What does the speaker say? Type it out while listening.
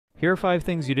Here are 5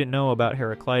 things you didn't know about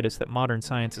Heraclitus that modern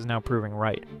science is now proving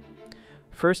right.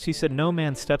 First, he said no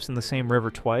man steps in the same river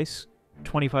twice,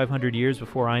 2,500 years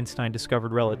before Einstein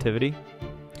discovered relativity.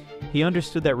 He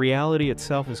understood that reality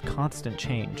itself is constant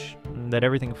change, and that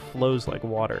everything flows like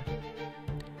water.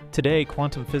 Today,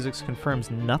 quantum physics confirms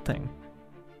nothing,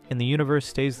 and the universe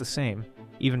stays the same,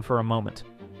 even for a moment.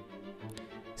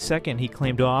 Second, he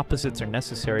claimed opposites are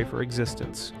necessary for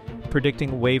existence,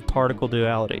 predicting wave-particle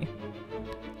duality.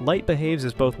 Light behaves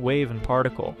as both wave and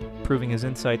particle, proving his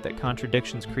insight that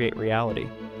contradictions create reality.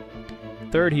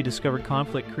 Third, he discovered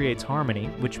conflict creates harmony,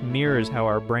 which mirrors how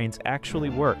our brains actually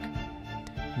work.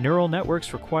 Neural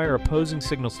networks require opposing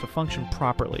signals to function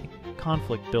properly.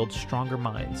 Conflict builds stronger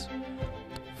minds.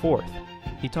 Fourth,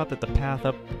 he taught that the path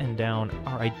up and down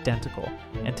are identical,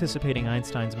 anticipating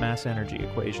Einstein's mass-energy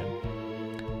equation.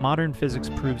 Modern physics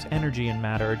proves energy and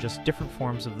matter are just different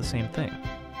forms of the same thing.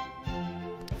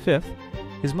 Fifth,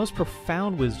 his most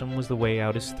profound wisdom was the way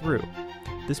out is through.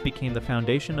 This became the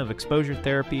foundation of exposure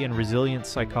therapy and resilience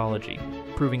psychology,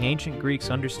 proving ancient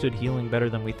Greeks understood healing better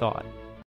than we thought.